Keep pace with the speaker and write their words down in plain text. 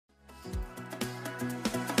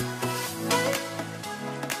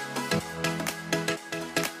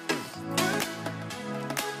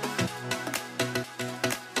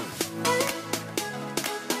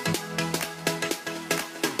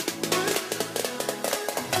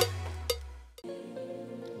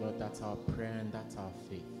our prayer and that's our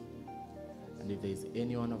faith. And if there's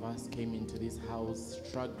any one of us came into this house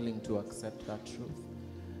struggling to accept that truth,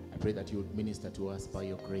 I pray that you would minister to us by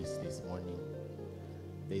your grace this morning.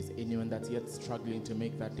 If there's anyone that's yet struggling to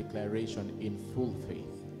make that declaration in full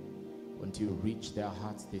faith, won't you reach their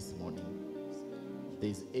hearts this morning? If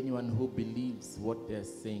there's anyone who believes what they're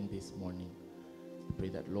saying this morning, I pray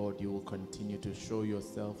that, Lord, you will continue to show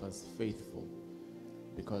yourself as faithful,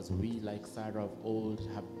 because we, like Sarah of old,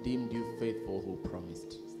 have deemed you faithful who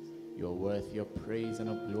promised. You are worth your praise and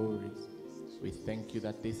of glory. We thank you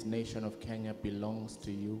that this nation of Kenya belongs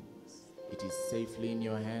to you. It is safely in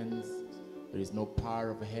your hands. There is no power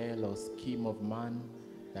of hell or scheme of man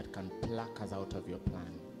that can pluck us out of your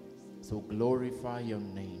plan. So glorify your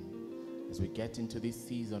name as we get into this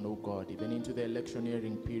season, oh God, even into the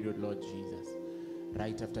electioneering period, Lord Jesus.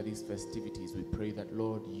 Right after these festivities, we pray that,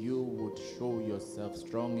 Lord, you would show yourself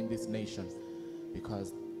strong in this nation,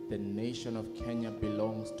 because the nation of Kenya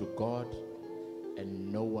belongs to God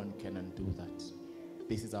and no one can undo that.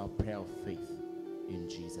 This is our prayer of faith in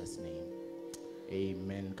Jesus' name.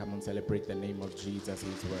 Amen. Come on, celebrate the name of Jesus.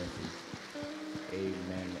 He's worthy.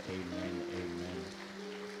 Amen, amen, amen.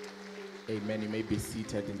 Amen. You may be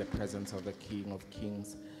seated in the presence of the King of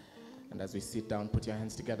Kings. And as we sit down, put your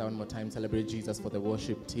hands together one more time. Celebrate Jesus for the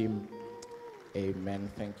worship team.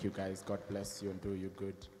 Amen. Thank you, guys. God bless you and do you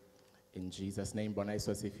good. In Jesus' name, Bwana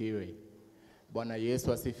Yesu asifiwe. Bwana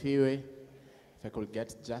Yesu asifiwe. If I could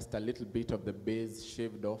get just a little bit of the bass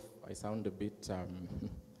shaved off. I sound a bit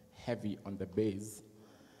heavy on the bass.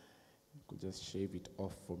 You could just shave it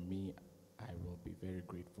off for me. I will be very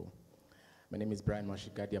grateful. My name is Bryan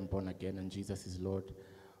Mwashigadi. I'm born again, and Jesus is Lord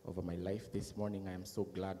over my life. This morning, I am so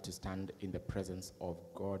glad to stand in the presence of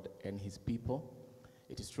God and his people.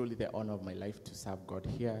 It is truly the honor of my life to serve God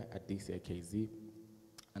here at DCIKZ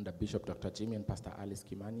under Bishop Dr. Jimmy and Pastor Alice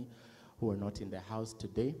Kimani, who are not in the house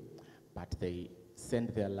today, but they send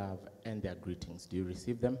their love and their greetings. Do you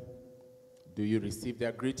receive them? Do you receive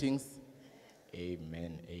their greetings?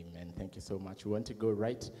 Amen, amen. Thank you so much. We want to go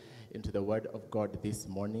right into the word of God this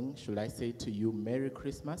morning. Should I say to you, Merry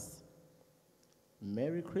Christmas?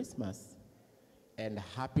 Merry Christmas and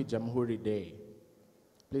Happy Jamhuri Day.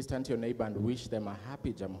 Please turn to your neighbor and wish them a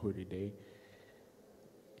happy Jamhuri Day.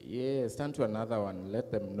 Yes, turn to another one.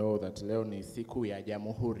 Let them know that leo ni siku ya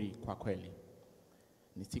Jamhuri kwa kweli.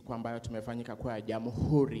 Ni siku ambayo tumefanyika kwa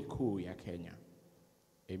Jamhuri kuu ya Kenya.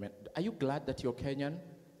 Amen. Are you glad that you're Kenyan?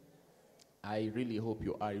 I really hope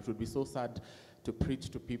you are. It would be so sad to preach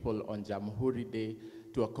to people on Jamhuri Day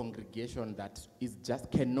to a congregation that is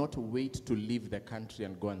just cannot wait to leave the country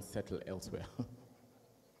and go and settle elsewhere.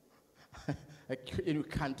 You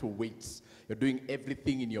can't wait. You're doing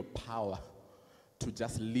everything in your power to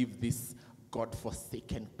just leave this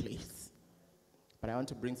God-forsaken place. But I want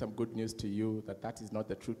to bring some good news to you that that is not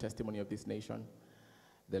the true testimony of this nation.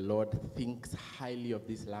 The Lord thinks highly of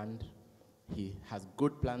this land. He has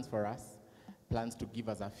good plans for us, plans to give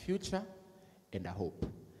us a future and a hope.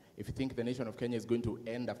 If you think the nation of Kenya is going to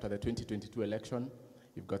end after the 2022 election,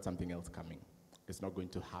 you've got something else coming. It's not going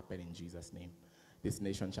to happen in Jesus' name. This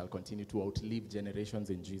nation shall continue to outlive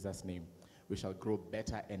generations in Jesus' name. We shall grow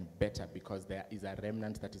better and better because there is a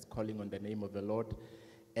remnant that is calling on the name of the Lord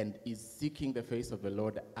and is seeking the face of the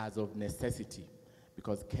Lord as of necessity,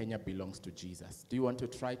 because Kenya belongs to Jesus. Do you want to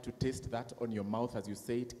try to taste that on your mouth as you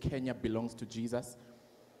say it? Kenya belongs to Jesus.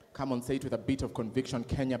 Come on, say it with a bit of conviction.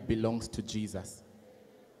 Kenya belongs to Jesus.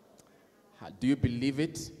 Do you believe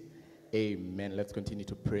it? Amen. Let's continue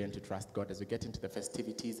to pray and to trust God as we get into the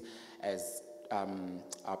festivities. As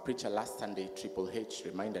our preacher last Sunday, Triple H,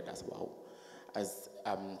 reminded us,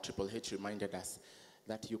 Triple H reminded us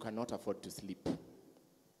that you cannot afford to sleep.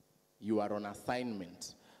 You are on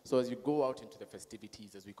assignment. So as you go out into the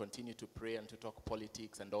festivities, as we continue to pray and to talk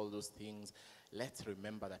politics and all those things, let's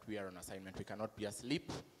remember that we are on assignment. We cannot be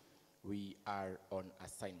asleep. We are on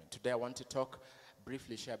assignment. Today I want to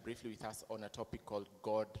share briefly with us on a topic called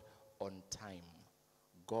God on time.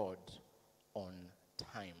 God on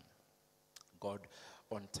time. God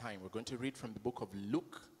on time. We're going to read from the book of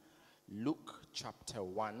Luke chapter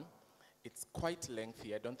 1. It's quite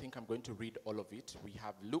lengthy. I don't think I'm going to read all of it. We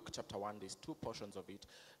have Luke chapter 1. There's two portions of it.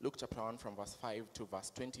 Luke chapter 1 from verse 5 to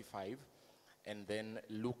verse 25. And then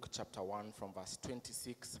Luke chapter 1 from verse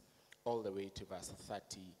 26 all the way to verse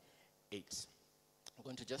 38. I'm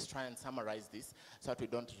going to just try and summarize this so that we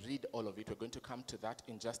don't read all of it. We're going to come to that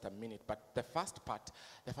in just a minute. But the first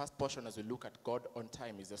portion as we look at God on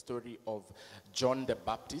time is the story of John the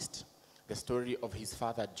Baptist, the story of his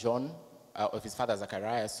father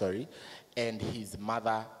Zacharias, and his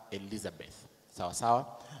mother Elizabeth. Sawa.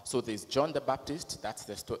 So there's John the Baptist, that's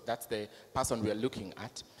the person we are looking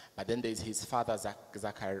at. But then there's his father,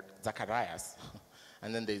 Zacharias.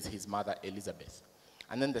 And then there's his mother, Elizabeth.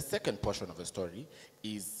 And then the second portion of the story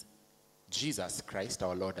is Jesus Christ,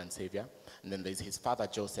 our Lord and Savior. And then there's his father,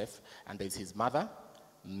 Joseph. And there's his mother,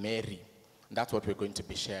 Mary. And that's what we're going to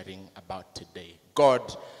be sharing about today.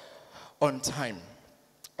 God on time.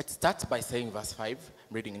 It starts by saying, verse 5,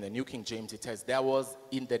 reading in the New King James, it says, there was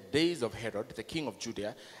in the days of Herod, the king of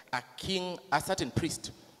Judea, a certain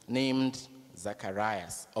priest named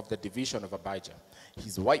Zacharias of the division of Abijah.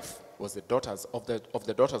 His wife was the daughters of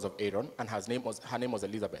the daughters of Aaron, and her name was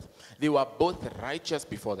Elizabeth. They were both righteous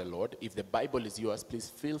before the Lord. If the Bible is yours, please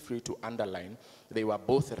feel free to underline. They were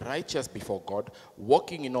both righteous before God,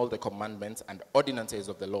 walking in all the commandments and ordinances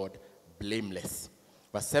of the Lord, blameless.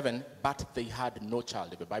 Verse 7, but they had no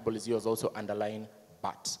child. If the Bible is yours, also underline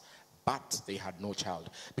but. But they had no child,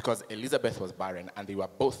 because Elizabeth was barren, and they were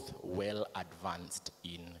both well advanced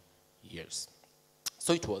in years.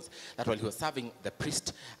 So it was that while he was serving the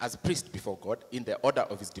priest as priest before God in the order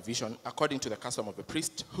of his division, according to the custom of the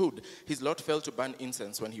priesthood, his lot fell to burn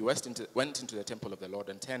incense when he went into the temple of the Lord.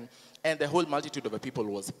 And 10, and the whole multitude of the people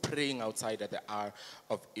was praying outside at the hour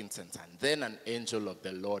of incense. And then an angel of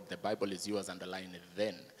the Lord, the Bible is yours, underline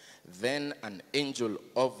it, then an angel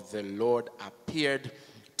of the Lord appeared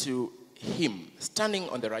to him, standing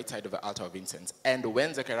on the right side of the altar of incense. And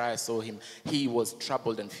when Zechariah saw him, he was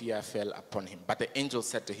troubled, and fear fell upon him. But the angel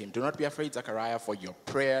said to him, do not be afraid, Zechariah, for your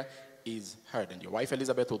prayer is heard. And your wife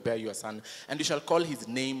Elizabeth will bear you a son, and you shall call his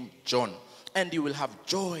name John. And you will have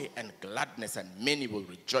joy and gladness, and many will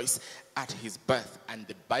rejoice at his birth. And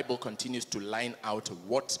the Bible continues to line out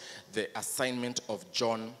what the assignment of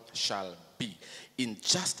John shall be. In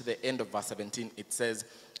just the end of verse 17, it says,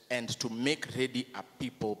 and to make ready a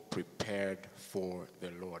people prepared for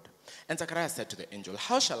the Lord. And Zechariah said to the angel,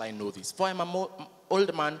 how shall I know this? For I am an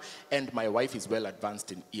old man, and my wife is well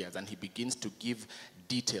advanced in years. And he begins to give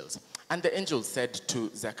details. And the angel said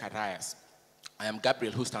to Zacharias, I am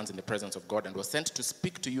Gabriel, who stands in the presence of God, and was sent to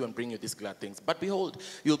speak to you and bring you these glad things. But behold,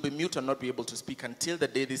 you'll be mute and not be able to speak until the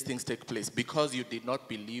day these things take place, because you did not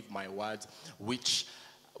believe my words, which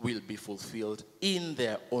will be fulfilled in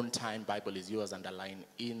their own time. Bible is yours, underline,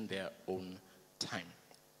 in their own time.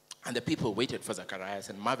 And the people waited for Zacharias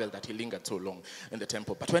and marveled that he lingered so long in the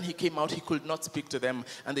temple. But when he came out, he could not speak to them,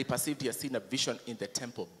 and they perceived he had seen a vision in the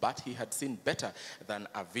temple. But he had seen better than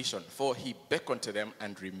a vision, for he beckoned to them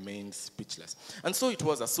and remained speechless. And so it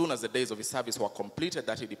was, as soon as the days of his service were completed,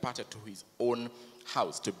 that he departed to his own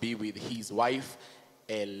house to be with his wife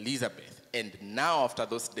Elizabeth. And now after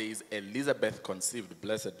those days, Elizabeth conceived,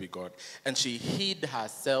 blessed be God, and she hid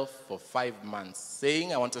herself for 5 months,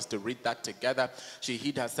 saying, I want us to read that together. She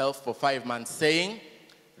hid herself for 5 months, saying,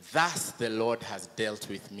 thus the Lord has dealt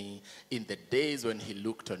with me in the days when he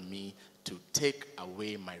looked on me to take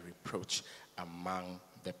away my reproach among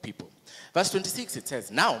the people. Verse 26, it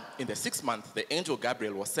says, now in the 6th month, the angel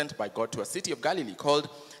Gabriel was sent by God to a city of Galilee called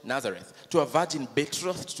Nazareth, to a virgin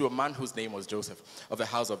betrothed to a man whose name was Joseph, of the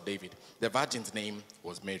house of David. The virgin's name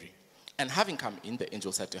was Mary. And having come in, the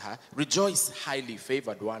angel said to her, rejoice, highly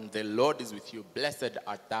favored one, the Lord is with you, blessed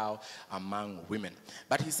art thou among women.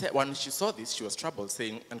 But he said, when she saw this, she was troubled,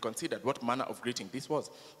 saying, and considered what manner of greeting this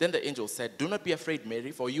was. Then the angel said, do not be afraid,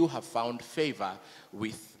 Mary, for you have found favor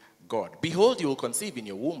with God. Behold, you will conceive in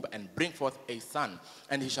your womb and bring forth a son,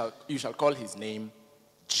 and you shall call his name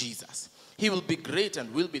Jesus. He will be great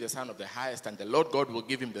and will be the Son of the Highest, and the Lord God will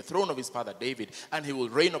give him the throne of his father David, and he will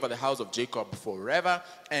reign over the house of Jacob forever,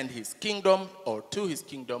 and his kingdom, or to his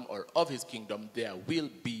kingdom, or of his kingdom, there will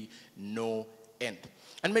be no end.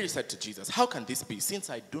 And Mary said to Jesus, how can this be, since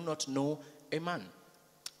I do not know a man?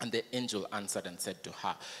 And the angel answered and said to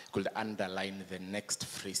her, could underline the next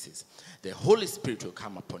phrases. The Holy Spirit will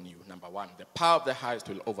come upon you. Number 1, the power of the highest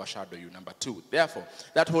will overshadow you. Number 2, therefore,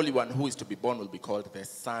 that Holy One who is to be born will be called the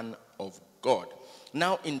Son of God.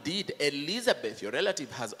 Now, indeed, Elizabeth, your relative,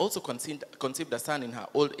 has also conceived a son in her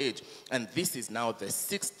old age. And this is now the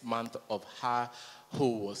 6th month of her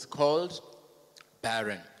who was called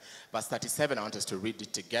barren. Verse 37, I want us to read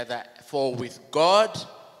it together. For with God,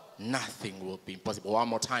 nothing will be impossible. One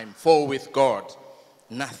more time. For with God,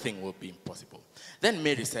 nothing will be impossible. Then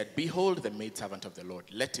Mary said, behold, the maidservant of the Lord,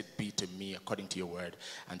 let it be to me according to your word.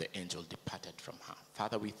 And the angel departed from her.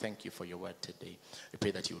 Father, we thank you for your word today. We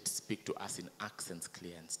pray that you would speak to us in accents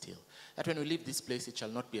clear and still. That when we leave this place, it shall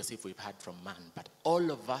not be as if we've heard from man, but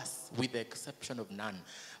all of us, with the exception of none,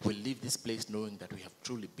 will leave this place knowing that we have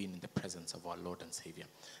truly been in the presence of our Lord and Savior.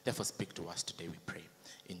 Therefore, speak to us today, we pray.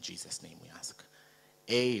 In Jesus' name we ask.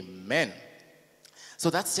 Amen. So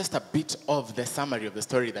that's just a bit of the summary of the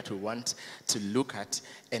story that we want to look at,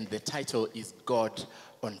 and the title is God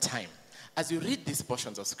on Time. As you read these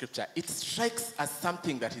portions of scripture, it strikes as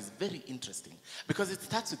something that is very interesting, because it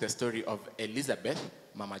starts with the story of Elizabeth,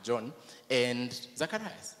 Mama John, and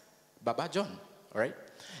Zacharias, Baba John, all right?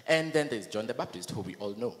 And then there's John the Baptist, who we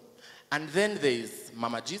all know. And then there's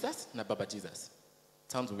Mama Jesus and Baba Jesus.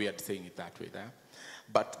 Sounds weird saying it that way there.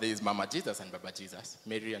 But there's Mama Jesus and Baba Jesus,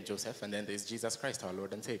 Mary and Joseph, and then there's Jesus Christ, our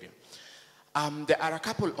Lord and Savior. There are a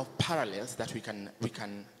couple of parallels that we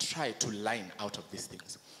can try to line out of these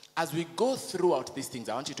things. As we go throughout these things,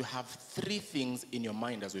 I want you to have 3 things in your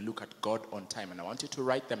mind as we look at God on time, and I want you to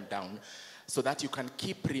write them down so that you can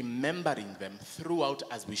keep remembering them throughout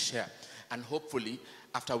as we share. And hopefully,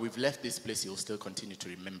 after we've left this place, you'll still continue to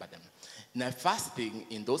remember them. Now, the first thing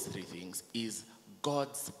in those 3 things is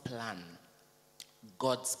God's plan.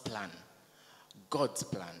 God's plan. God's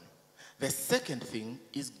plan. The second thing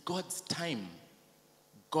is God's time.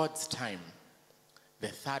 God's time. The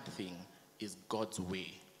third thing is God's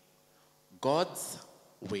way. God's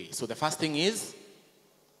way. So the first thing is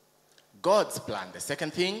God's plan. The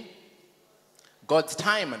second thing, God's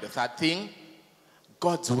time. And the third thing,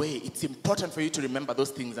 God's way. It's important for you to remember those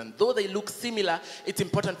things. And though they look similar, it's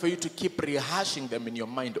important for you to keep rehashing them in your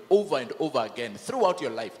mind over and over again throughout your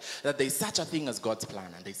life. That there's such a thing as God's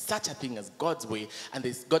plan, and there's such a thing as God's way, and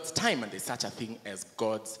there's God's time, and there's such a thing as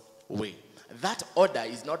God's way. That order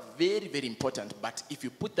is not very, very important, but if you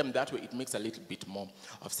put them that way, it makes a little bit more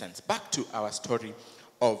of sense. Back to our story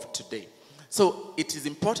of today. So it is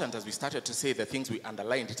important, as we started to say the things we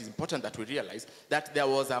underlined, it is important that we realize that there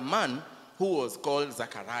was a man who was called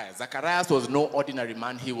Zacharias. Zacharias was no ordinary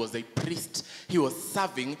man. He was a priest. He was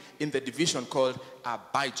serving in the division called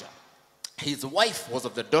Abijah. His wife was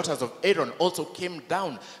of the daughters of Aaron, also came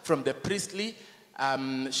down from the priestly,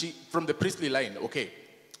 line. Okay.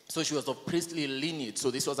 So she was of priestly lineage.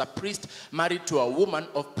 So this was a priest married to a woman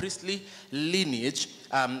of priestly lineage,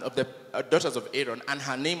 of the daughters of Aaron, and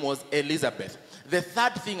her name was Elizabeth. The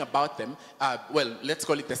third thing about them, let's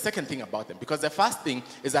call it the second thing about them, because the first thing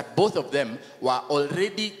is that both of them were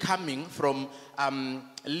already coming from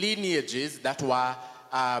lineages that were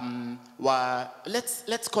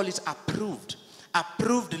let's call it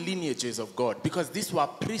approved lineages of God, because these were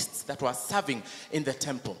priests that were serving in the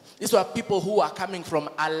temple. These were people who were coming from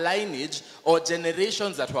a lineage or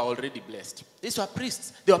generations that were already blessed. These were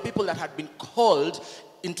priests. They were people that had been called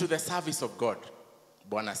into the service of God.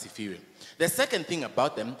 Bwana sifiwe. The second thing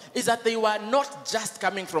about them is that they were not just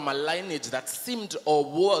coming from a lineage that seemed or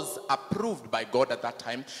was approved by God at that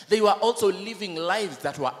time. They were also living lives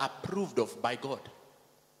that were approved of by God.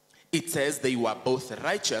 It says they were both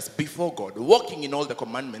righteous before God, walking in all the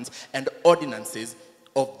commandments and ordinances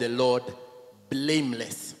of the Lord,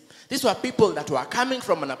 blameless. These were people that were coming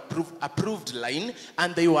from an approved line,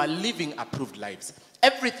 and they were living approved lives.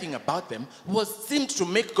 Everything about them seemed to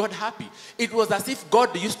make God happy. It was as if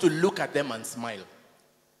God used to look at them and smile.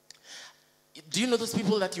 Do you know those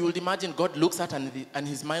people that you would imagine God looks at and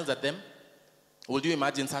he smiles at them? Would you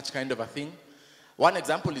imagine such kind of a thing? One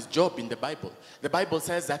example is Job in the Bible. The Bible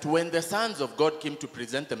says that when the sons of God came to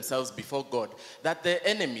present themselves before God, that the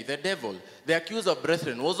enemy, the devil, the accuser of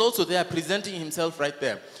brethren, was also there presenting himself right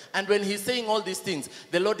there. And when he's saying all these things,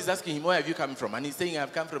 the Lord is asking him, where have you come from? And he's saying,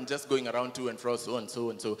 I've come from just going around to and fro, so and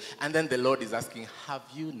so and so. And then the Lord is asking, have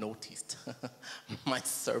you noticed my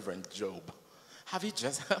servant Job? Have you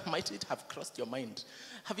just, might it have crossed your mind?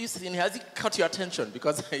 Have you seen, has it caught your attention?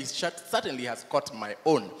 Because he certainly has caught my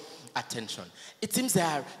own attention. It seems there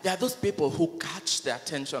are those people who catch the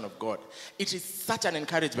attention of God. It is such an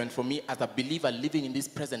encouragement for me as a believer living in this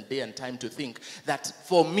present day and time to think that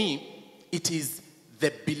for me, it is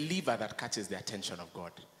the believer that catches the attention of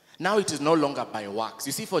God. Now it is no longer by works.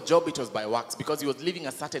 You see, for Job, it was by works because he was living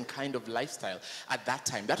a certain kind of lifestyle at that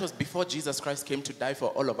time. That was before Jesus Christ came to die for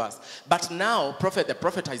all of us. But now, the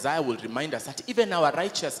prophet Isaiah will remind us that even our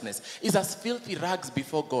righteousness is as filthy rags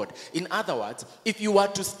before God. In other words, if you were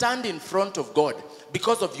to stand in front of God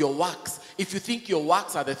because of your works, if you think your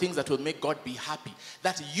works are the things that will make God be happy,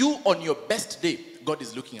 that you on your best day, God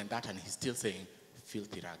is looking at that and he's still saying,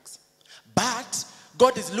 filthy rags. But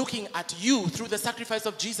God is looking at you through the sacrifice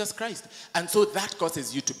of Jesus Christ. And so that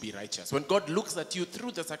causes you to be righteous. When God looks at you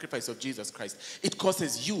through the sacrifice of Jesus Christ, it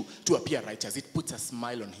causes you to appear righteous. It puts a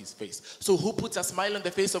smile on his face. So who puts a smile on the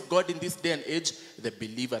face of God in this day and age? The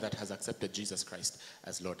believer that has accepted Jesus Christ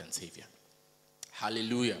as Lord and Savior.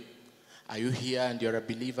 Hallelujah. Are you here and you're a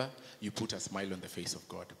believer? You put a smile on the face of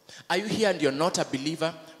God. Are you here and you're not a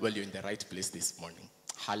believer? Well, you're in the right place this morning.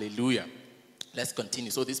 Hallelujah. Let's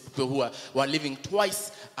continue. So these people who are living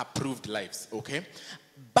twice approved lives, okay?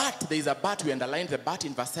 But there is a but. We underlined the but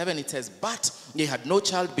in verse 7. It says, but they had no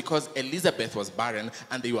child because Elizabeth was barren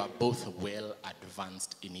and they were both well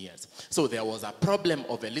advanced in years. So there was a problem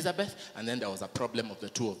of Elizabeth and then there was a problem of the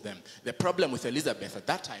two of them. The problem with Elizabeth at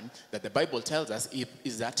that time that the Bible tells us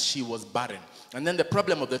is that she was barren. And then the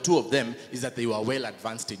problem of the two of them is that they were well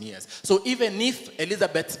advanced in years. So even if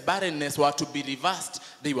Elizabeth's barrenness were to be reversed,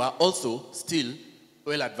 they were also still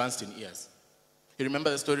well advanced in years. You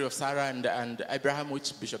remember the story of Sarah and Abraham,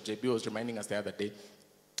 which Bishop JB was reminding us the other day?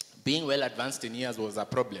 Being well advanced in years was a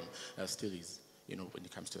problem. Still is, when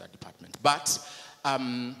it comes to that department. But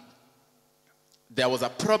there was a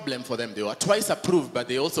problem for them. They were twice approved, but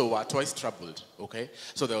they also were twice troubled, okay?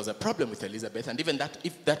 So there was a problem with Elizabeth, and even that,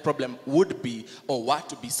 if that problem would be or were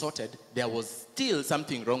to be sorted, there was still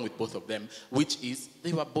something wrong with both of them, which is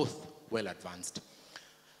they were both well advanced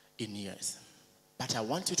in years. But I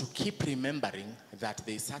want you to keep remembering that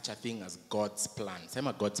there is such a thing as God's plan. Same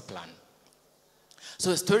as God's plan.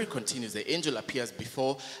 So the story continues. The angel appears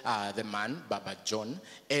before the man, Baba John,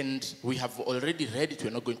 and we have already read it.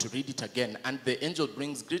 We're not going to read it again. And the angel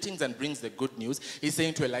brings greetings and brings the good news. He's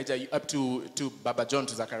saying to Elijah, up to Baba John,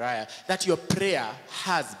 to Zachariah, that your prayer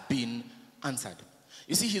has been answered.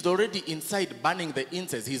 You see, he's already inside burning the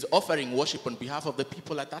incense. He's offering worship on behalf of the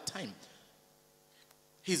people at that time.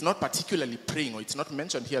 He's not particularly praying, or it's not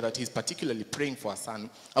mentioned here that he's particularly praying for a son.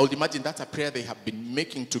 I would imagine that's a prayer they have been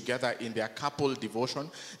making together in their couple devotion.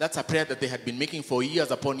 That's a prayer that they had been making for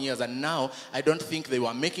years upon years, and now I don't think they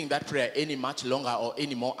were making that prayer any much longer or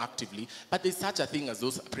any more actively. But there's such a thing as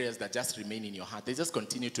those prayers that just remain in your heart. They just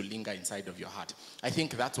continue to linger inside of your heart. I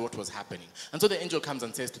think that's what was happening. And so the angel comes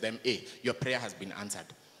and says to them, hey, your prayer has been answered.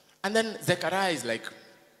 And then Zechariah is like,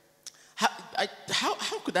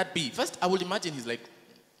 how could that be? First, I would imagine he's like,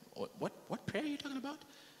 what prayer are you talking about?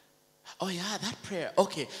 Oh yeah, that prayer.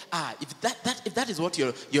 Okay. If that is what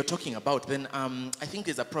you're talking about, then I think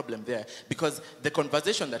there's a problem there, because the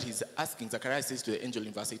conversation that he's asking, Zacharias says to the angel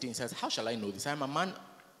in verse 18, he says, how shall I know this? I'm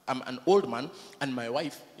an old man, and my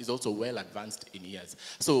wife is also well advanced in years.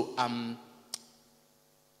 So I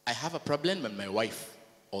have a problem, and my wife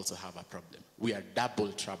also have a problem. We are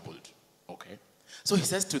double troubled. Okay. So he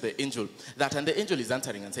says to the angel that, and the angel is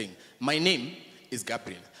answering and saying, my name is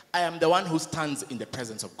Gabriel. I am the one who stands in the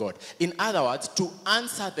presence of God. In other words, to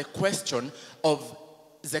answer the question of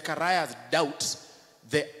Zechariah's doubt,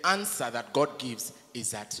 the answer that God gives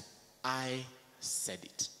is that I said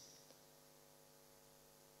it.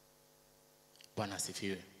 Bwana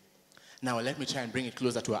asifiwe. Now let me try and bring it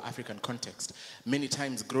closer to our African context. Many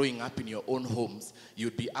times growing up in your own homes,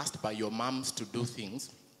 you'd be asked by your moms to do things.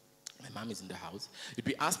 My mom is in the house. You'd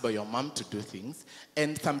be asked by your mom to do things,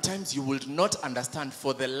 and sometimes you would not understand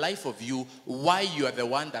for the life of you why you are the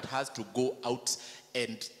one that has to go out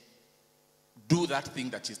and do that thing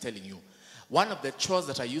that she's telling you. One of the chores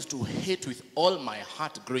that I used to hate with all my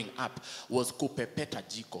heart growing up was kupepeta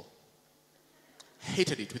jiko.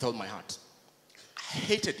 Hated it with all my heart. I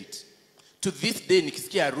hated it. To this day,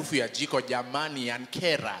 nikisikia harufu ya jiko, jamani,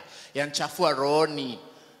 yankera, yanchafua rohoni,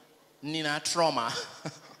 nina trauma.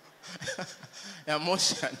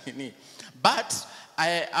 Emotion. But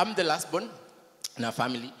I am the last born in our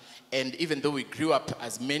family, and even though we grew up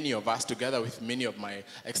as many of us together with many of my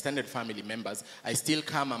extended family members, I still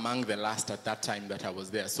come among the last at that time that I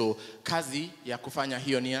was there. So kazi ya kufanya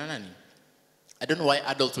hiyo ni nani? I don't know why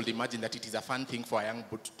adults would imagine that it is a fun thing for a young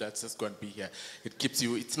boy to just go and be here. It keeps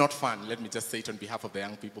you, it's not fun. Let me just say it on behalf of the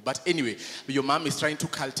young people. But anyway, your mom is trying to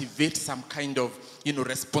cultivate some kind of,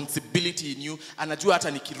 responsibility in you. Anajua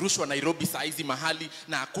hata nikirushwa Nairobi saizi mahali,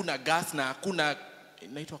 na hakuna gas, na hakuna,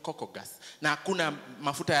 inaitwa coco gas, na hakuna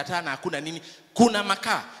mafuta ya taa, na hakuna nini, kuna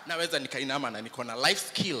makaa, naweza nikainama na nikona life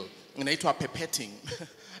skill, inaitwa pepetting.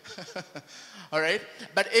 All right?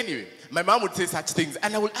 But anyway, my mom would say such things,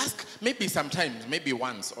 and I would ask maybe sometimes, maybe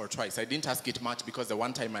once or twice. I didn't ask it much because the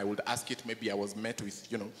one time I would ask it, maybe I was met with,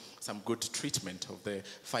 some good treatment of the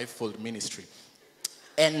fivefold ministry.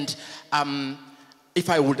 And if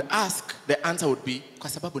I would ask, the answer would be, kwa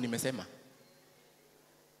sababu nimesema.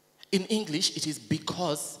 In English, it is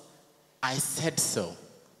because I said so.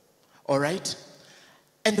 All right?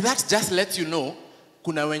 And that just lets you know,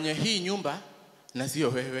 kuna wenye hii nyumba, na sio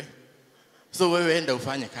wewe. So wewe enda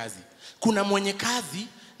ufanye kazi. Kuna mwenye kazi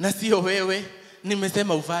na sio wewe,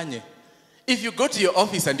 nimesema ufanye. If you go to your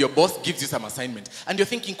office and your boss gives you some assignment and you're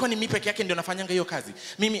thinking, kwani mimi peke yake ndio nafanyanga hiyo kazi?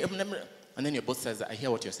 Mimi, and then your boss says, I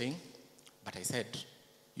hear what you're saying, but I said,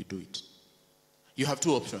 you do it. You have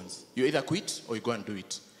two options. You either quit or you go and do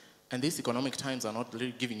it. And these economic times are not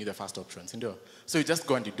really giving you the first options. So you just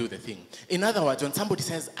go and you do the thing. In other words, when somebody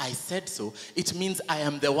says, I said so, it means I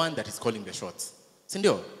am the one that is calling the shots.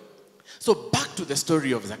 So back to the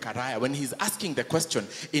story of Zachariah. When he's asking the question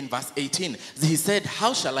in verse 18, he said,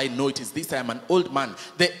 how shall I know it is this? I am an old man.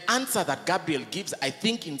 The answer that Gabriel gives, I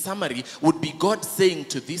think in summary, would be God saying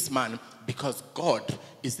to this man, because God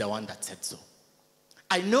is the one that said so.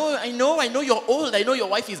 I know you're old. I know your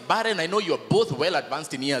wife is barren. I know you're both well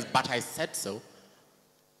advanced in years, but I said so.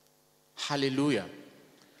 Hallelujah.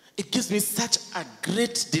 It gives me such a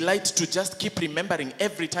great delight to just keep remembering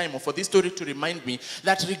every time, or for this story to remind me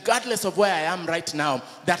that regardless of where I am right now,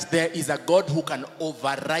 that there is a God who can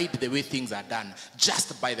override the way things are done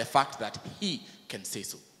just by the fact that he can say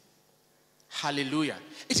so. Hallelujah.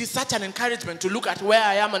 It is such an encouragement to look at where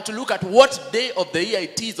I am and to look at what day of the year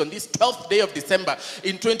it is on this 12th day of December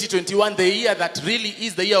in 2021, the year that really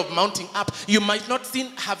is the year of mounting up. You might not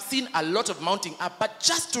have seen a lot of mounting up, but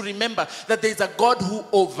just to remember that there is a God who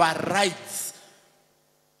overrides.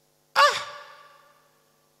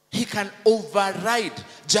 He can override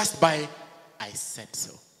just by, I said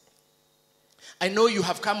so. I know you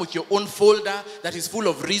have come with your own folder that is full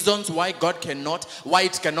of reasons why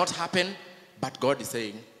it cannot happen. But God is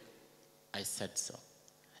saying, I said so.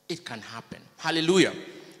 It can happen. Hallelujah.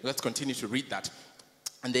 Let's continue to read that.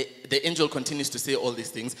 And the angel continues to say all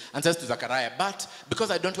these things and says to Zachariah, but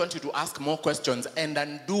because I don't want you to ask more questions and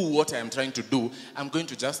undo what I am trying to do, I'm going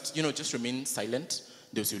to just remain silent.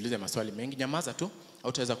 Usiulize maswali mengi, nyamaza tu,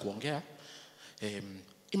 hautaweza kuongea.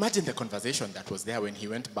 Imagine the conversation that was there when he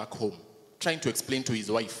went back home, trying to explain to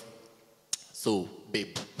his wife. So,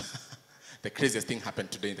 babe, the craziest thing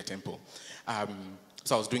happened today in the temple.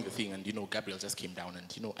 So I was doing the thing, and Gabriel just came down,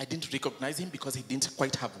 and I didn't recognize him because he didn't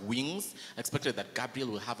quite have wings. I expected that Gabriel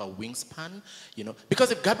will have a wingspan,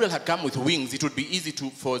 because if Gabriel had come with wings, it would be easy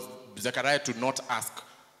for Zechariah to not ask,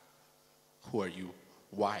 who are you?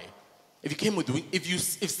 Why? If you came with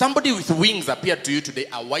wings, if somebody with wings appeared to you today,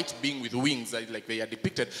 a white being with wings like they are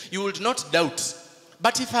depicted, you would not doubt.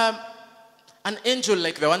 But if an angel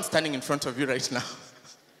like the one standing in front of you right now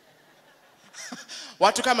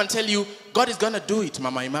were to come and tell you, God is going to do it,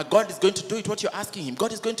 Mama Ima. God is going to do it, what you're asking him.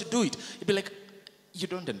 God is going to do it. You'd be like, you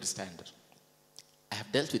don't understand. I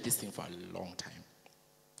have dealt with this thing for a long time.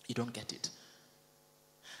 You don't get it.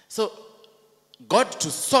 So, God, to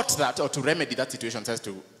sort that or to remedy that situation, says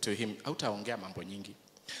to him, hautaongea mambo nyingi.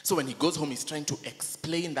 So when he goes home, he's trying to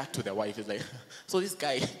explain that to the wife. He's like, so this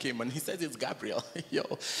guy came and he says it's Gabriel.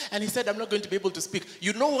 And he said, I'm not going to be able to speak.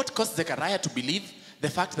 You know what caused Zechariah to believe? The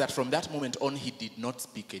fact that from that moment on, he did not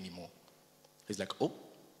speak anymore. He's like, oh,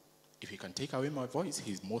 if he can take away my voice,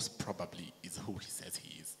 he most probably is who he says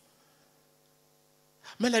he is.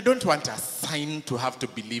 Man, I don't want a sign to have to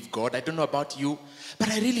believe God. I don't know about you, but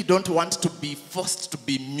I really don't want to be forced to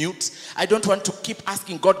be mute. I don't want to keep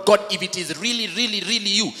asking God, if it is really, really, really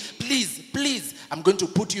you, please, I'm going to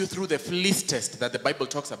put you through the fleece test that the Bible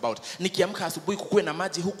talks about. Nikiamka asubuhi kukuwe na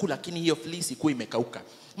maji huku lakini hiyo fleece ikuwe imekauka.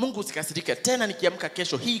 Mungu usikasirike tena nikiamka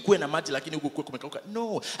kesho hii ikuwe na maji lakini huku kuwe kumekauka.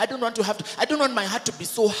 No, I don't want my heart to be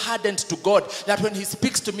so hardened to God that when he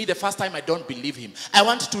speaks to me the first time I don't believe him. I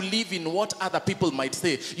want to live in what other people might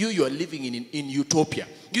say. You are living in utopia.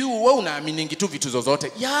 You unaaminigi tu vitu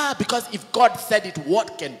zozote. Yeah, because if God said it,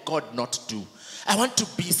 what can God not do? I want to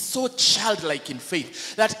be so childlike in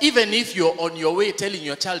faith that even if you're on your way telling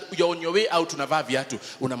your child, you're on your way out unavaa viatu,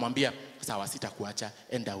 unamwambia, sawa sitakuacha,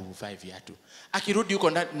 enda uvae viatu. Akirudi huko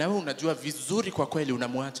ndani, na wewe unajua vizuri kwa kweli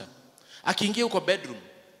unamwacha. Akiingia huko bedroom,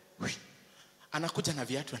 anakuja na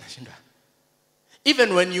viatu anashinda.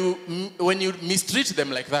 Even when you mistreat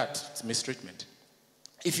them like that, it's mistreatment.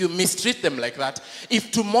 If you mistreat them like that,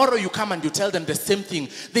 if tomorrow you come and you tell them the same thing,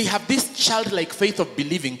 they have this childlike faith of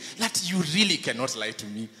believing that you really cannot lie to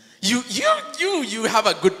me. You have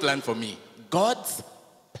a good plan for me. God's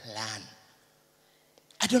plan.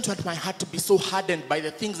 I don't want my heart to be so hardened by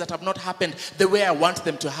the things that have not happened the way I want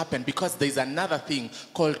them to happen, because there's another thing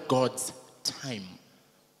called God's time.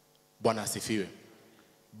 Bwana asifiwe.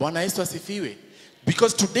 Bwana Yesu asifiwe.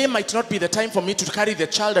 Because today might not be the time for me to carry the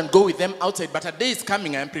child and go with them outside, but a day is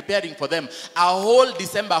coming, I am preparing for them. A whole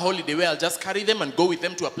December holiday where I'll just carry them and go with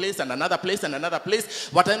them to a place and another place and another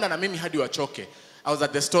place. Wataenda na mimi hadi wachoke. I was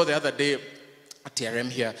at the store the other day at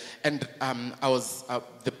TRM here, and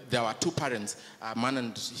there were two parents, a man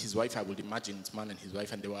and his wife, I would imagine it's man and his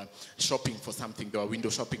wife, and they were shopping for something. They were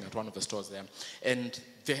window shopping at one of the stores there, and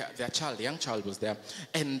their young child was there,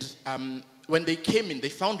 and when they came in, they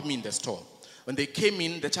found me in the store. When they came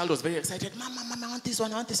in, the child was very excited. Mama, I want this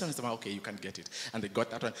one, I want this one. I said, okay, you can't get it. And they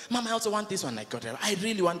got that one. Mama, I also want this one. I got it. I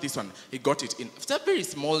really want this one. He got it. It's a very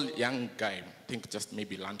small young guy. I think just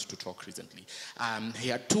maybe learned to talk recently. He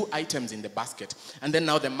had 2 items in the basket. And then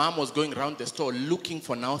now the mom was going around the store looking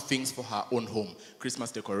for now things for her own home.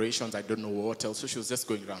 Christmas decorations, I don't know what else. So she was just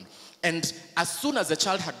going around. And as soon as the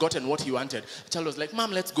child had gotten what he wanted, the child was like,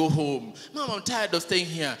 Mom, let's go home. Mom, I'm tired of staying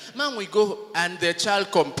here. Mom, we go. And the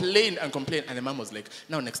child complained and complained. And the mom was like,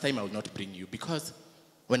 now next time I will not bring you, because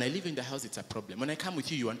when I live in the house, it's a problem. When I come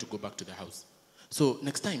with you, you want to go back to the house. So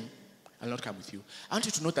next time, I'll not come with you. I want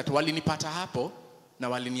you to know that walinipata hapo na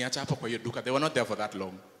waliniacha hapo kwa hiyo duka. They were not there for that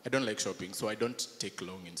long. I don't like shopping, so I don't take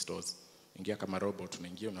long in stores. Ingia kama robot,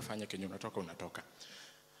 unaingia, unafanya kenye unatoka.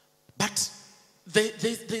 But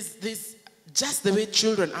there's just the way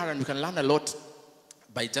children are, and you can learn a lot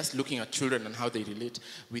by just looking at children and how they relate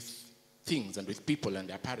with things and with people and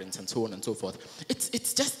their parents and so on and so forth.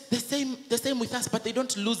 It's just the same with us, but they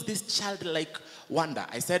don't lose this childlike wonder.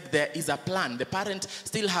 I said there is a plan. The parent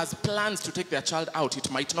still has plans to take their child out.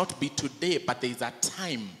 It might not be today, but there is a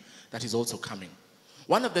time that is also coming.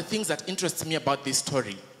 One of the things that interests me about this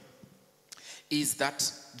story is that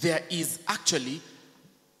there is actually,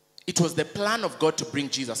 it was the plan of God to bring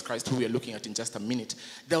Jesus Christ, who we are looking at in just a minute.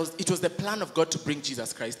 It was the plan of God to bring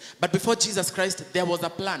Jesus Christ. But before Jesus Christ, there was a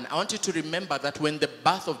plan. I want you to remember that when the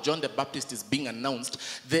birth of John the Baptist is being announced,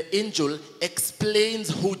 the angel explains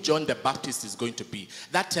who John the Baptist is going to be.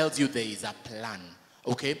 That tells you there is a plan.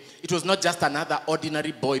 Okay? It was not just another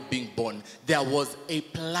ordinary boy being born. There was a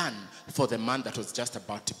plan for the man that was just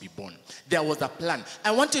about to be born. There was a plan.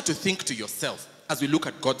 I want you to think to yourself, as we look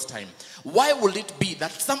at God's time, why will it be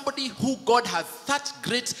that somebody who God has such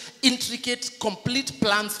great, intricate, complete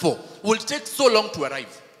plans for will take so long to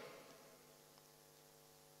arrive?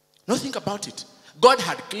 Now think about it. God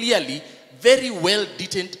had clearly very well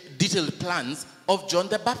detailed plans of John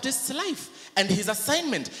the Baptist's life and his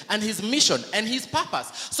assignment and his mission and his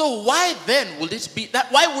purpose. So why then would it be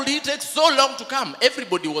that, why would he take so long to come?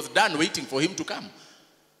 Everybody was done waiting for him to come.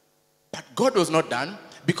 But God was not done,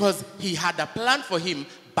 because he had a plan for him,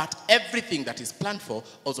 but everything that is planned for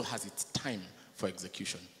also has its time for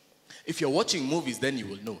execution. If you're watching movies, then you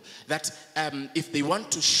will know that if they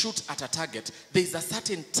want to shoot at a target, there's a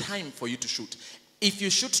certain time for you to shoot. If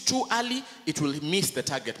you shoot too early, it will miss the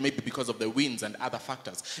target, maybe because of the winds and other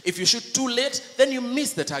factors. If you shoot too late, then you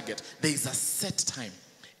miss the target. There is a set time.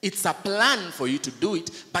 It's a plan for you to do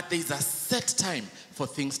it, but there is a set time for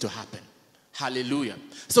things to happen. Hallelujah.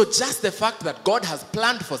 So just the fact that God has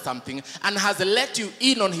planned for something and has let you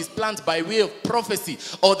in on his plans by way of prophecy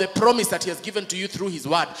or the promise that he has given to you through his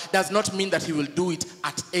word does not mean that he will do it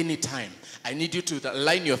at any time. I need you to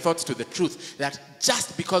align your thoughts to the truth that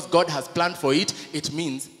just because God has planned for it, it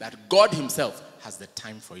means that God himself has the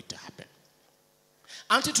time for it to happen.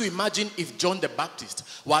 I want you to imagine if John the Baptist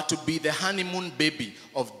were to be the honeymoon baby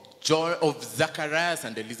of Zacharias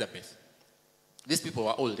and Elizabeth. These people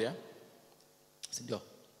were old, yeah?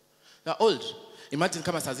 They're old. Imagine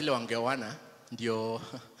kama saa zile wangeoana ndio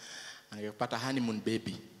angepata honeymoon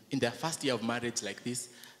baby. In their first year of marriage like this,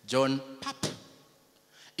 John, pap.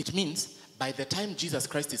 It means by the time Jesus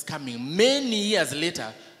Christ is coming, many years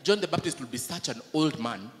later, John the Baptist will be such an old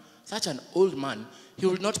man, he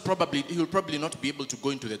will probably not be able to go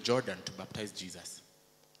into the Jordan to baptize Jesus.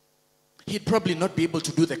 He'd probably not be able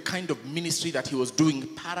to do the kind of ministry that he was doing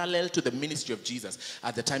parallel to the ministry of Jesus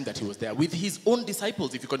at the time that he was there with his own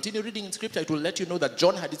disciples. If you continue reading in scripture, it will let you know that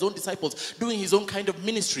John had his own disciples doing his own kind of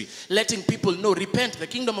ministry, letting people know, repent, the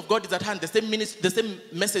kingdom of God is at hand. The same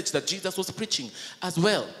message that Jesus was preaching as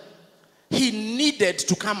well. He needed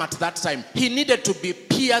to come at that time. He needed to be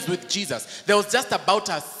peers with Jesus. There was just about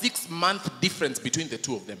a 6-month difference between the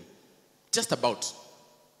two of them. Just about,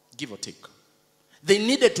 give or take. They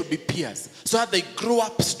needed to be peers so that they grow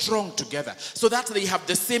up strong together, so that they have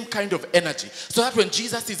the same kind of energy, so that when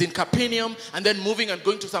Jesus is in Capernaum and then moving and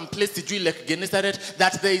going to some place like Gennesaret,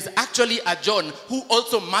 that there is actually a John who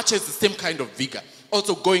also matches the same kind of vigor,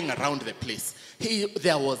 also going around the place.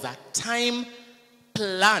 There was a time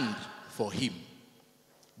planned for him.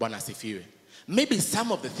 Bwana asifiwe. Maybe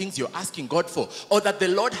some of the things you're asking God for or that the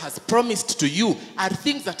Lord has promised to you are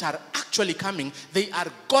things that are actually coming. They are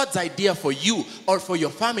God's idea for you or for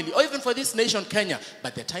your family or even for this nation, Kenya.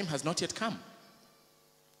 But the time has not yet come.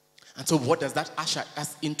 And so what does that usher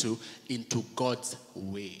us into? Into God's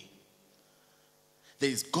way.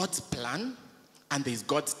 There is God's plan and there is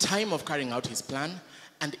God's time of carrying out his plan.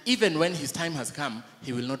 And even when his time has come,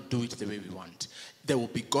 he will not do it the way we want. There will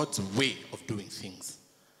be God's way of doing things.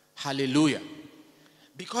 Hallelujah.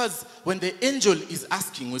 Because when the angel is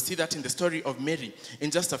asking, we'll see that in the story of Mary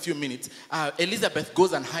in just a few minutes, Elizabeth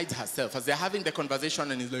goes and hides herself as they're having the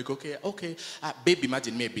conversation, and he's like, okay, babe,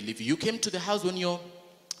 imagine me, I believe you. You came to the house when you're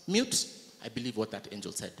mute? I believe what that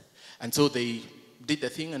angel said. And so they did the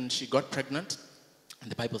thing, and she got pregnant.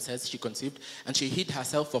 And the Bible says she conceived, and she hid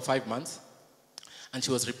herself for 5 months. And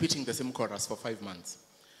she was repeating the same chorus for 5 months.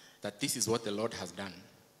 That this is what the Lord has done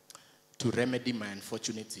to remedy my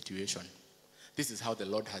unfortunate situation. This is how the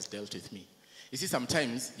Lord has dealt with me. You see,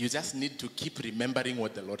 sometimes you just need to keep remembering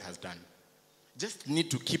what the Lord has done. Just need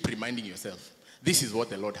to keep reminding yourself, this is what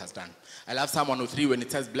the Lord has done. I love Psalm 103 when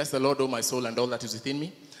it says, bless the Lord, O my soul, and all that is within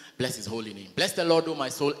me. Bless his holy name. Bless the Lord, O my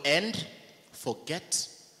soul, and forget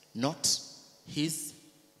not his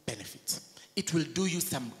benefits. It will do you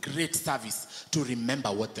some great service to remember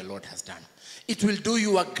what the Lord has done. It will do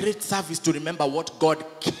you a great service to remember what God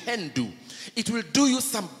can do. It will do you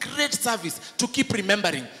some great service to keep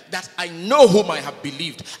remembering that I know whom I have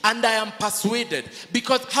believed and I am persuaded.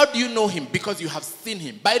 Because how do you know him? Because you have seen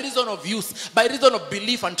him. By reason of use, by reason of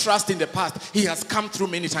belief and trust in the past, he has come through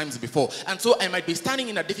many times before. And so I might be standing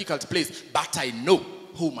in a difficult place, but I know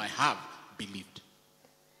whom I have believed.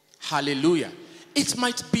 Hallelujah. It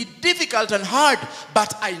might be difficult and hard,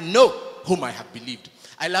 but I know whom I have believed.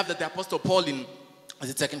 I love that the Apostle Paul in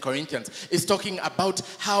 2 Corinthians is talking about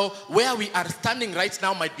how where we are standing right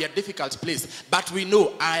now might be a difficult place, but we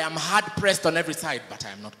know I am hard pressed on every side, but I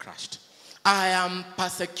am not crushed. I am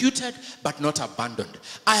persecuted, but not abandoned.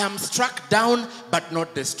 I am struck down, but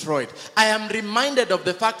not destroyed. I am reminded of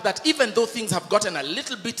the fact that even though things have gotten a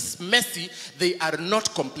little bit messy, they are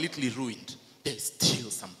not completely ruined. There's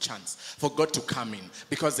still some chance for God to come in,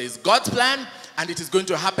 because there's God's plan, and it is going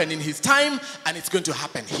to happen in his time, and it's going to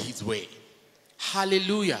happen his way.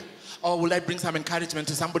 Hallelujah. Or will I bring some encouragement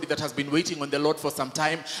to somebody that has been waiting on the Lord for some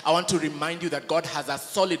time? I want to remind you that God has a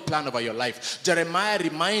solid plan over your life. Jeremiah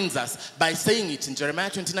reminds us by saying it in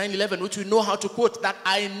Jeremiah 29:11, which we know how to quote, that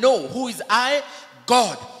I know. Who is I?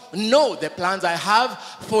 God. Know the plans I have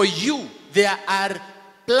for you. There are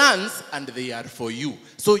plans, and they are for you.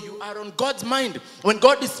 So you are on God's mind. When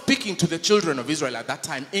God is speaking to the children of Israel at that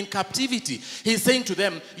time in captivity, he's saying to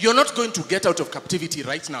them, you're not going to get out of captivity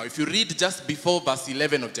right now. If you read just before verse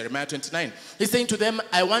 11 of Jeremiah 29, he's saying to them,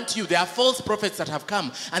 I want you. There are false prophets that have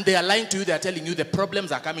come, and they are lying to you. They are telling you the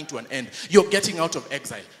problems are coming to an end. You're getting out of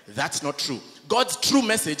exile. That's not true. God's true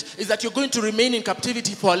message is that you're going to remain in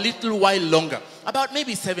captivity for a little while longer, about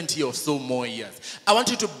maybe 70 or so more years. I want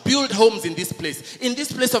you to build homes in this place. In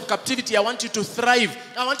this place of captivity, I want you to thrive.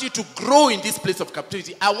 I want you to grow in this place of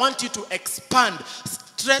captivity. I want you to expand,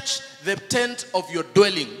 stretch the tent of your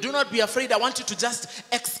dwelling. Do not be afraid. I want you to just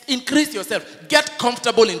increase yourself. Get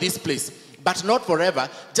comfortable in this place, but not forever.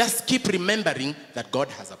 Just keep remembering that God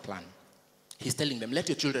has a plan. He's telling them, let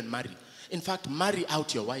your children marry. In fact, marry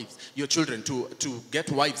out your wives, your children to get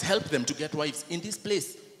wives. Help them to get wives in this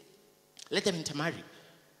place. Let them intermarry.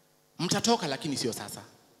 Mtatoka lakini sio sasa.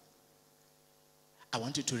 I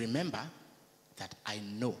want you to remember that I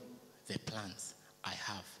know the plans I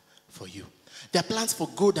have for you. They're plans for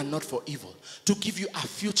good and not for evil, to give you a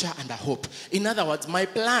future and a hope. In other words, my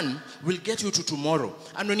plan will get you to tomorrow.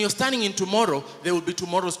 And when you're standing in tomorrow, there will be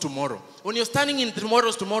tomorrow's tomorrow. When you're standing in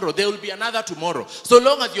tomorrow's tomorrow, there will be another tomorrow. So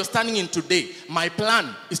long as you're standing in today, my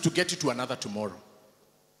plan is to get you to another tomorrow.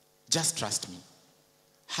 Just trust me.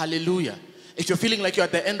 Hallelujah. If you're feeling like you're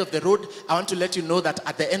at the end of the road, I want to let you know that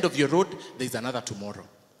at the end of your road, there's another tomorrow.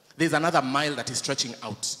 There's another mile that is stretching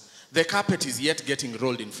out. The carpet is yet getting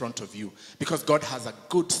rolled in front of you, because God has a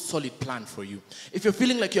good, solid plan for you. If you're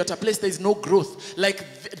feeling like you're at a place there is no growth, like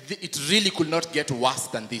it really could not get worse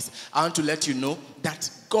than this, I want to let you know that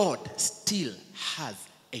God still has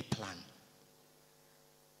a plan.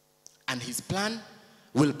 And his plan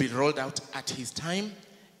will be rolled out at his time,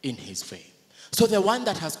 in his way. So the one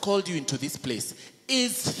that has called you into this place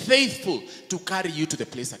is faithful to carry you to the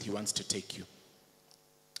place that he wants to take you.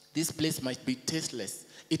 This place might be tasteless.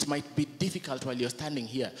 It might be difficult while you're standing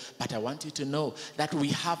here, but I want you to know that we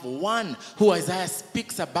have one who Isaiah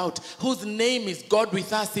speaks about, whose name is God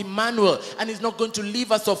with us, Emmanuel, and he's not going to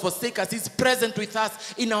leave us or forsake us. He's present with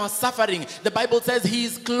us in our suffering. The Bible says he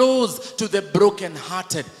is close to the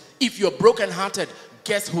brokenhearted. If you're brokenhearted,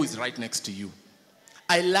 guess who is right next to you?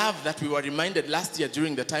 I love that we were reminded last year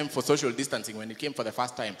during the time for social distancing, when it came for the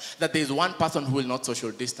first time, that there is one person who will not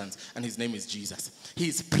social distance, and his name is Jesus. He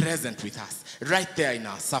is present with us, right there in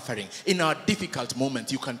our suffering, in our difficult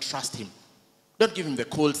moments. You can trust him. Don't give him the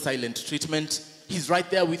cold, silent treatment. He's right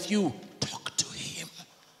there with you. Talk to him.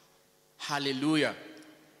 Hallelujah.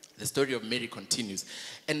 the story of Mary continues.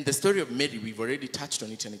 And the story of Mary, we've already touched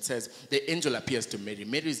on it, and it says, the angel appears to Mary.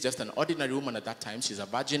 Mary is just an ordinary woman at that time. She's a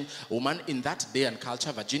virgin woman. In that day and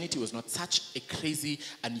culture, virginity was not such a crazy,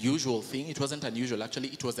 unusual thing. It wasn't unusual, actually.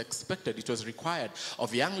 It was expected. It was required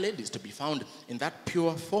of young ladies to be found in that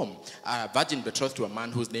pure form. A virgin betrothed to a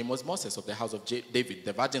man whose name was Moses of the house of David.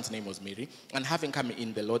 The virgin's name was Mary. And having come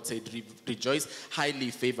in, the Lord said, rejoice,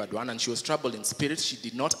 highly favored one. And she was troubled in spirit. She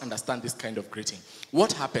did not understand this kind of greeting.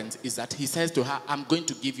 What happened is that he says to her, I'm going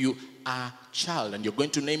to give you a child, and you're going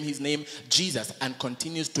to name his name Jesus, and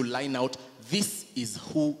continues to line out, this is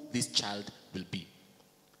who this child will be.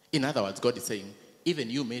 In other words, God is saying, even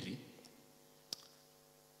you, Mary,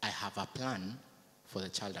 I have a plan for the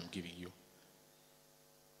child I'm giving you.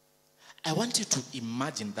 I want you to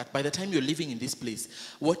imagine that by the time you're living in this place,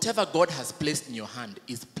 whatever God has placed in your hand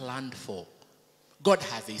is planned for. God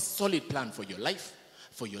has a solid plan for your life,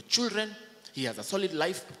 for your children. He has a solid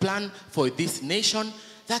life plan for this nation.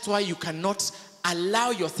 That's why you cannot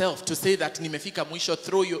allow yourself to say that nimefika mwisho,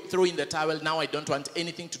 throw in the towel, now I don't want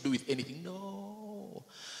anything to do with anything. No.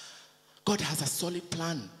 God has a solid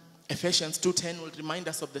plan. Ephesians 2:10 will remind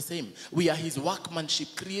us of the same. We are his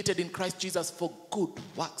workmanship, created in Christ Jesus for good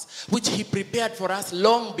works, which he prepared for us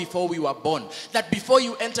long before we were born. That before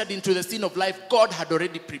you entered into the scene of life, God had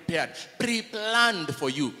already prepared, pre-planned for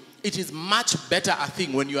you. It is much better a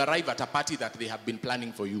thing when you arrive at a party that they have been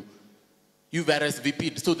planning for you. You've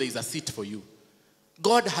RSVP'd, so there is a seat for you.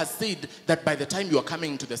 God has said that by the time you are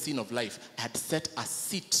coming into the scene of life, I had set a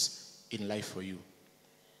seat in life for you.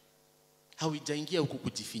 Hawijaingia huku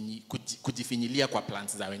kujifinyilia kwa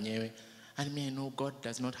plans za wenyewe. And me, I know God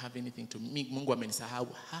does not have anything to me. Mungu amenisahau.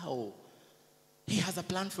 How? He has a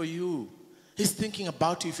plan for you. He's thinking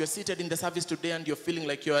about you. If you're seated in the service today and you're feeling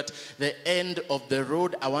like you're at the end of the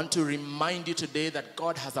road, I want to remind you today that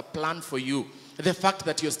God has a plan for you. The fact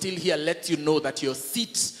that you're still here lets you know that your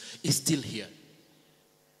seat is still here.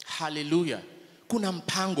 Hallelujah. Kuna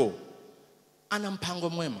mpango. Ana mpango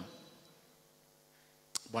mwema.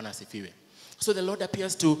 Bwana asifiwe. So the Lord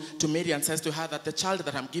appears to Mary and says to her that the child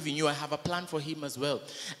that I'm giving you, I have a plan for him as well.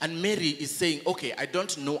 And Mary is saying, okay, I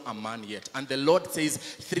don't know a man yet. And the Lord says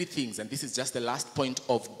three things, and this is just the last point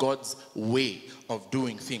of God's way of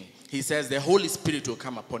doing things. He says the Holy Spirit will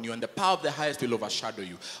come upon you, and the power of the highest will overshadow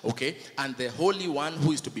you. Okay? And the Holy One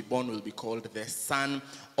who is to be born will be called the Son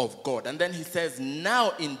of God. And then he says,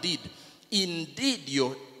 now indeed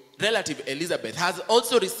your relative Elizabeth has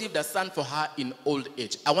also received a son for her in old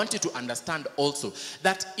age. I want you to understand also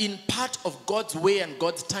that in part of God's way and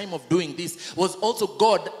God's time of doing this was also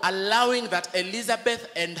God allowing that Elizabeth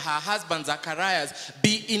and her husband Zacharias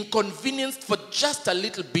be inconvenienced for just a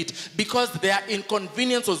little bit, because their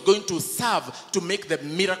inconvenience was going to serve to make the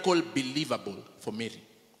miracle believable for Mary.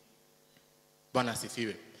 Bwana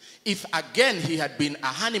asifiwe. If again he had been a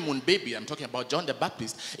honeymoon baby, I'm talking about John the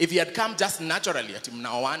Baptist, if he had come just naturally, it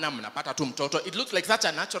looks like such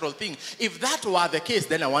a natural thing. If that were the case,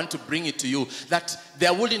 then I want to bring it to you that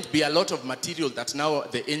there wouldn't be a lot of material that now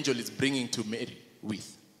the angel is bringing to Mary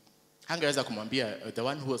with. Hangeweza kumwambia the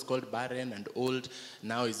one who was called barren and old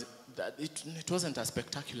now is that it wasn't a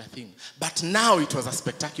spectacular thing. But now it was a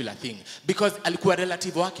spectacular thing because alikuwa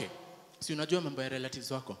relative wake. Si unajua mambo ya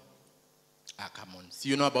relatives wako? Ah, come on. So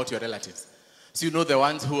you know about your relatives. So you know the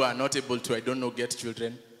ones who are not able to, get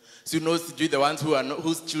children. So you know the ones who are not,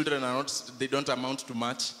 whose children are not, they don't amount to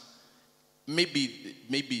much. Maybe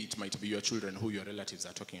it might be your children who your relatives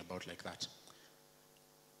are talking about like that.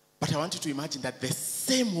 But I want you to imagine that the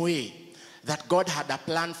same way that God had a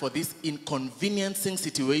plan for this inconveniencing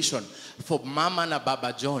situation for Mama and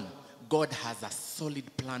Baba John, God has a solid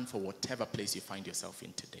plan for whatever place you find yourself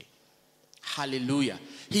in today. Hallelujah.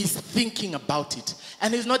 He's thinking about it.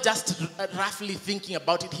 And he's not just roughly thinking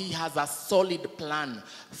about it. He has a solid plan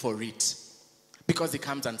for it. Because he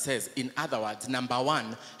comes and says, in other words, number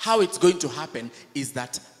one, how it's going to happen is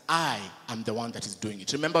that I am the one that is doing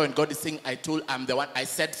it. Remember when God is saying, I'm the one, I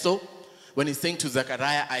said so? When he's saying to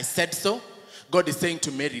Zechariah, I said so? God is saying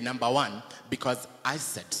to Mary, number one, because I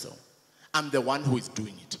said so. I'm the one who is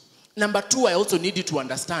doing it. Number two, I also need you to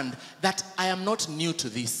understand that I am not new to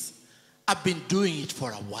this. I've been doing it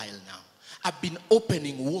for a while now. I've been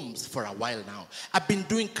opening wombs for a while now. I've been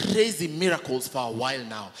doing crazy miracles for a while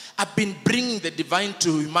now. I've been bringing the divine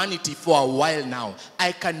to humanity for a while now.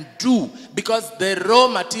 I can do, because the raw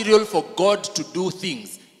material for God to do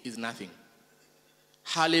things is nothing.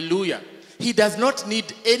 Hallelujah. He does not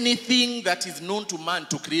need anything that is known to man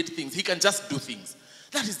to create things. He can just do things.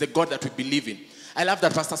 That is the God that we believe in. I love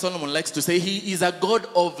that Pastor Solomon likes to say he is a God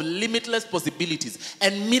of limitless possibilities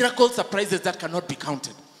and miracle surprises that cannot be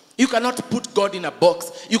counted. You cannot put God in a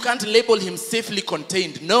box. You can't label him safely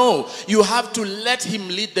contained. No, you have to let him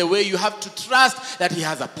lead the way. You have to trust that he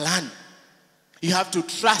has a plan. You have to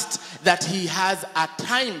trust that he has a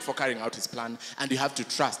time for carrying out his plan, and you have to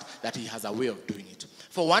trust that he has a way of doing it.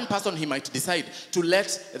 For one person, he might decide to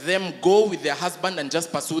let them go with their husband and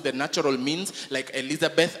just pursue the natural means, like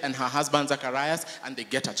Elizabeth and her husband Zacharias, and they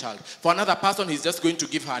get a child. For another person, he's just going to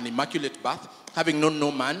give her an immaculate birth, having known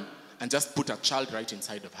no man, and just put a child right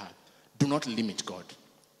inside of her. Do not limit God.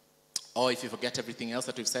 Or if you forget everything else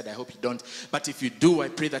that we've said, I hope you don't. But if you do, I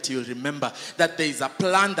pray that you'll remember that there is a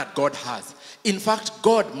plan that God has. In fact,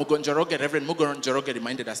 God, Reverend Mugonjoroge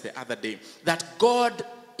reminded us the other day, that God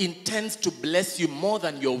intends to bless you more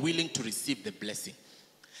than you're willing to receive the blessing.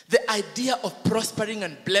 The idea of prospering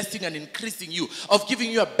and blessing and increasing you, of giving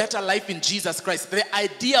you a better life in Jesus Christ, the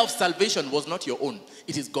idea of salvation was not your own.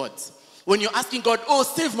 It is God's. When you're asking God, oh,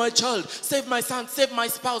 save my child, save my son, save my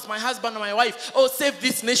spouse, my husband, and my wife, oh, save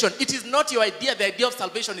this nation. It is not your idea. The idea of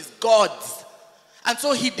salvation is God's. And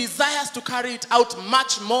so he desires to carry it out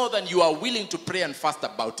much more than you are willing to pray and fast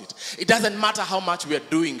about it. It doesn't matter how much we are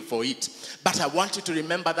doing for it. But I want you to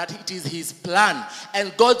remember that it is his plan.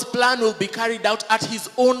 And God's plan will be carried out at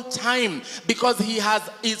his own time, because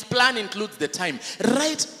his plan includes the time.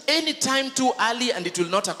 Right any time too early and it will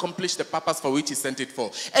not accomplish the purpose for which he sent it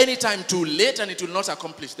for. Any time too late and it will not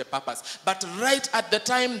accomplish the purpose. But right at the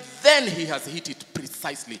time, then he has hit it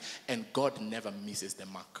precisely. And God never misses the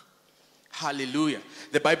mark. Hallelujah.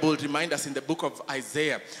 The Bible reminds us in the book of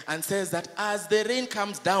Isaiah and says that as the rain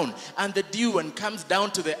comes down and the dew and comes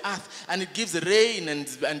down to the earth, and it gives rain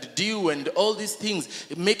and dew and all these things,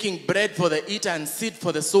 making bread for the eater and seed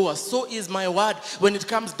for the sower, so is my word. When it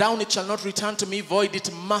comes down, it shall not return to me void. It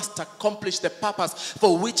must accomplish the purpose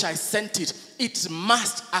for which I sent it. It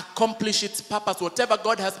must accomplish its purpose. Whatever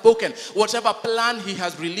God has spoken, whatever plan he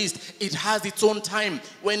has released, it has its own time.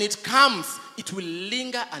 When it comes, it will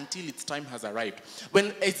linger until its time has arrived.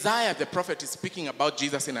 When Isaiah the prophet is speaking about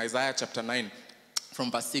Jesus in Isaiah chapter 9,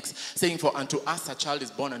 from verse 6, saying, for unto us a child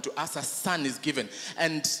is born, unto us a son is given,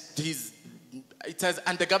 and it says,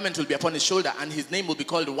 and the government will be upon his shoulder, and his name will be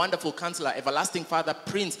called Wonderful Counselor, Everlasting Father,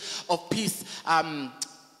 Prince of Peace.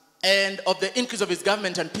 And of the increase of his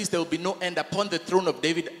government and peace there will be no end upon the throne of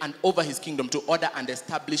David and over his kingdom, to order and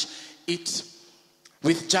establish it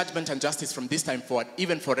with judgment and justice from this time forward,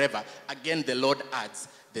 even forever. Again, the Lord adds,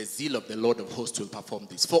 the zeal of the Lord of hosts will perform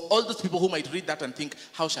this. For all those people who might read that and think,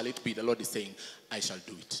 how shall it be? The Lord is saying, I shall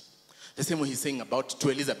do it. The same way he's saying to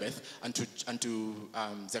Elizabeth and to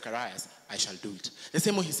Zacharias, I shall do it. The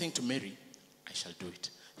same way he's saying to Mary, I shall do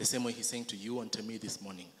it. The same way he's saying to you and to me this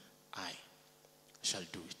morning, I shall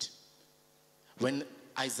do it. When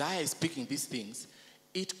Isaiah is speaking these things,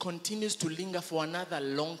 it continues to linger for another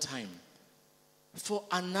long time. For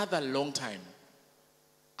another long time,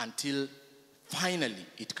 until finally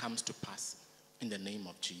it comes to pass in the name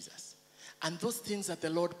of Jesus. And those things that the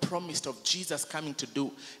Lord promised of Jesus coming to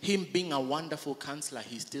do, him being a wonderful counselor,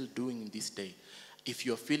 he's still doing in this day. If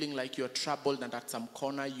you're feeling like you're troubled and at some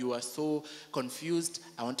corner you are so confused,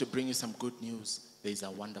 I want to bring you some good news. There is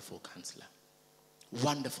a wonderful counselor.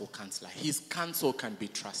 Wonderful counselor. His counsel can be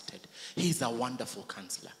trusted. He's a wonderful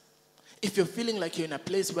counselor. If you're feeling like you're in a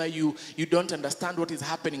place where you don't understand what is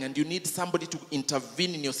happening and you need somebody to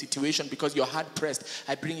intervene in your situation because you're hard pressed,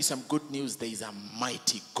 I bring you some good news. There is a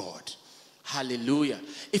mighty God. Hallelujah.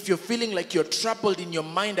 If you're feeling like you're troubled in your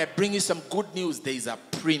mind, I bring you some good news. There is a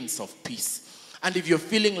Prince of Peace. And if you're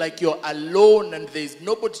feeling like you're alone and there is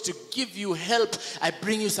nobody to give you help, I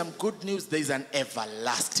bring you some good news. There is an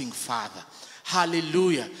everlasting Father.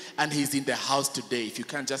 Hallelujah. And he's in the house today. If you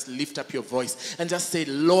can just lift up your voice and just say,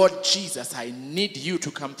 Lord Jesus, I need you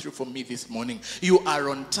to come through for me this morning. You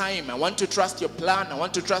are on time. I want to trust your plan. I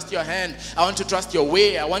want to trust your hand. I want to trust your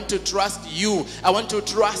way. I want to trust you. I want to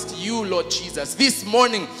trust you, Lord Jesus. This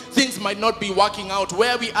morning, things might not be working out.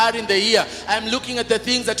 Where we are in the year, I'm looking at the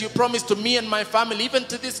things that you promised to me and my family, even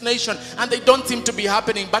to this nation, and they don't seem to be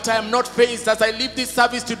happening. But I am not phased. As I leave this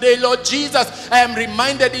service today, Lord Jesus, I am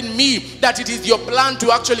reminded in me that it is your plan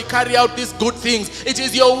to actually carry out these good things. It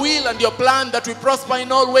is your will and your plan that we prosper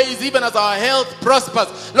in all ways, even as our health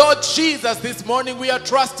prospers. Lord Jesus, this morning we are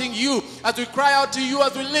trusting you as we cry out to you,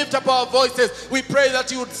 as we lift up our voices. We pray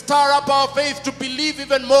that you would stir up our faith to believe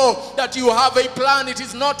even more that you have a plan. It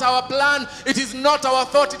is not our plan. It is not our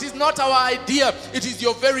thought. It is not our idea. It is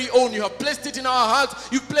your very own. You have placed it in our hearts.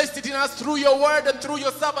 You've placed it in us through your word and through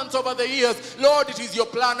your servants over the years. Lord, it is your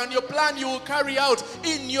plan, and your plan you will carry out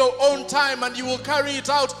in your own time, and you will carry it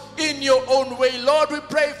out in your own way. Lord, we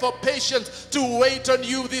pray for patience to wait on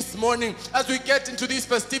you this morning as we get into these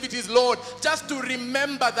festivities, Lord, just to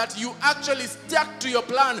remember that you actually stuck to your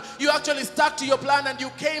plan. You actually stuck to your plan and you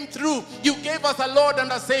came through. You gave us a Lord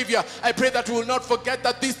and a Savior. I pray that we will not forget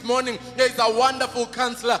that this morning there is a wonderful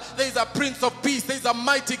Counselor, there is a Prince of Peace, there is a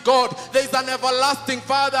mighty God, there is an everlasting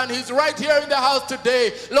Father, and He's right here in the house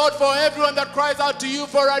today. Lord, for everyone that cries out to you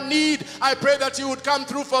for a need, I pray that you would come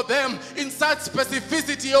through for them in such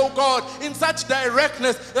specificity, oh God, in such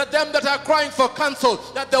directness, that them that are crying for counsel,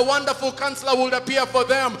 that the wonderful Counselor would appear for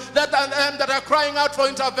them, that them that are crying out for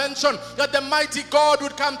intervention, that the mighty God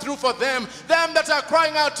would come through for them that are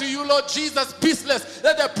crying out to you, Lord Jesus, peaceless,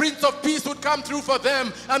 that the Prince of Peace would come through for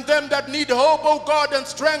them, and them that need hope, oh God, and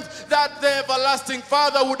strength, that the everlasting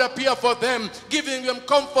Father would appear for them, giving them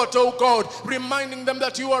comfort, oh God, reminding them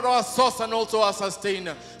that you are our source and also our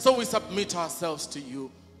sustainer. So we submit ourselves to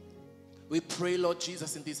you. We pray, Lord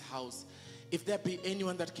Jesus, in this house, if there be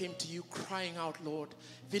anyone that came to you crying out, Lord,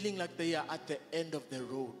 feeling like they are at the end of the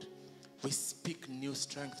road, we speak new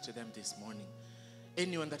strength to them this morning.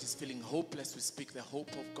 Anyone that is feeling hopeless, we speak the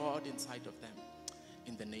hope of God inside of them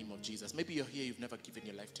in the name of Jesus. Maybe you're here, you've never given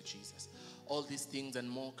your life to Jesus. All these things and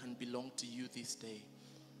more can belong to you this day.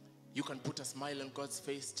 You can put a smile on God's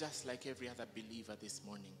face just like every other believer this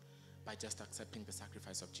morning by just accepting the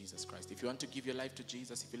sacrifice of Jesus Christ. If you want to give your life to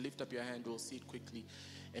Jesus, if you lift up your hand, we'll see it quickly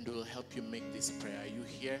and we'll help you make this prayer. Are you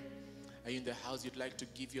here? Are you in the house? You'd like to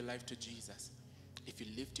give your life to Jesus? If you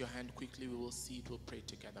lift your hand quickly, we will see it. We'll pray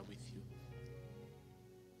together with you.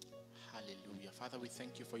 Hallelujah. Father, we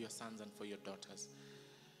thank you for your sons and for your daughters.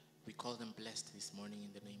 We call them blessed this morning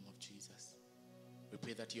in the name of Jesus. We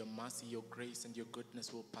pray that your mercy, your grace, and your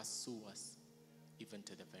goodness will pursue us even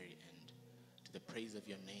to the very end, to the praise of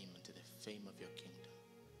your name and to the fame of your kingdom,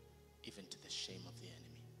 even to the shame of the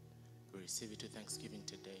enemy. We receive it to thanksgiving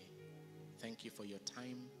today. Thank you for your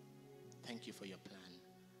time. Thank you for your plan.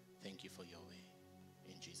 Thank you for your way.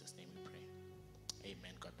 In Jesus' name we pray.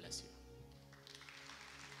 Amen. God bless you.